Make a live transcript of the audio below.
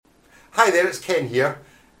Hi there, it's Ken here.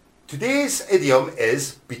 Today's idiom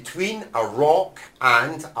is between a rock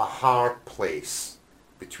and a hard place.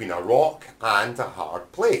 Between a rock and a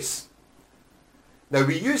hard place. Now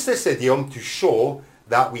we use this idiom to show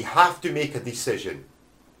that we have to make a decision.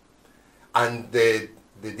 And the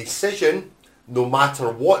decision, no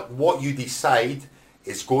matter what you decide,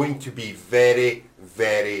 is going to be very,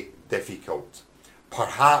 very difficult.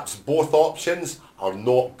 Perhaps both options are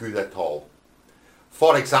not good at all.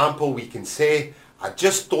 For example, we can say, I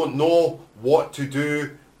just don't know what to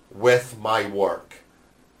do with my work.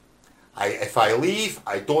 If I leave,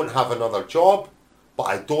 I don't have another job, but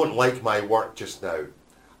I don't like my work just now.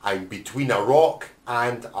 I'm between a rock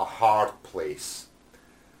and a hard place.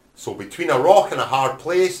 So between a rock and a hard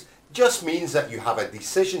place just means that you have a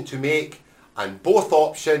decision to make and both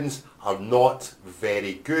options are not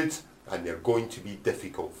very good and they're going to be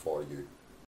difficult for you.